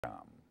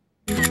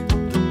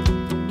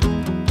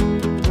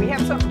We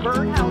have some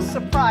birdhouse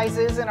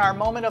surprises in our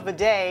moment of the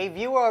day.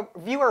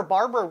 Viewer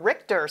Barbara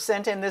Richter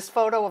sent in this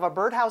photo of a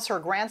birdhouse her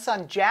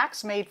grandson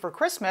Jax made for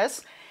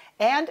Christmas.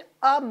 And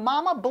a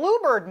mama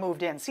bluebird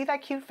moved in. See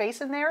that cute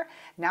face in there?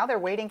 Now they're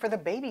waiting for the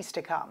babies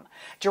to come.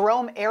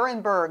 Jerome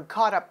Ehrenberg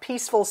caught a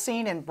peaceful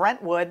scene in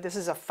Brentwood. This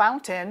is a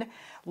fountain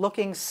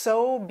looking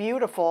so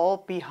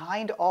beautiful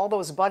behind all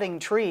those budding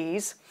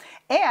trees.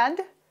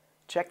 And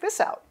check this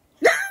out.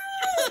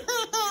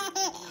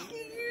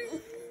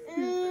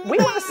 We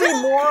want to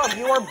see more of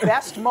your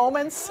best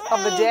moments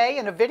of the day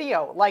in a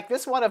video, like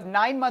this one of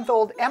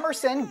 9-month-old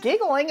Emerson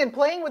giggling and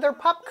playing with her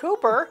pup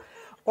Cooper.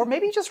 Or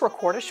maybe just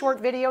record a short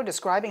video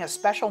describing a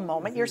special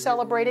moment you're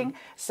celebrating.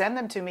 Send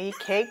them to me,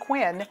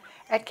 kayquinn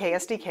at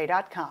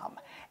ksdk.com.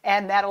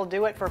 And that'll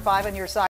do it for 5 on Your Side.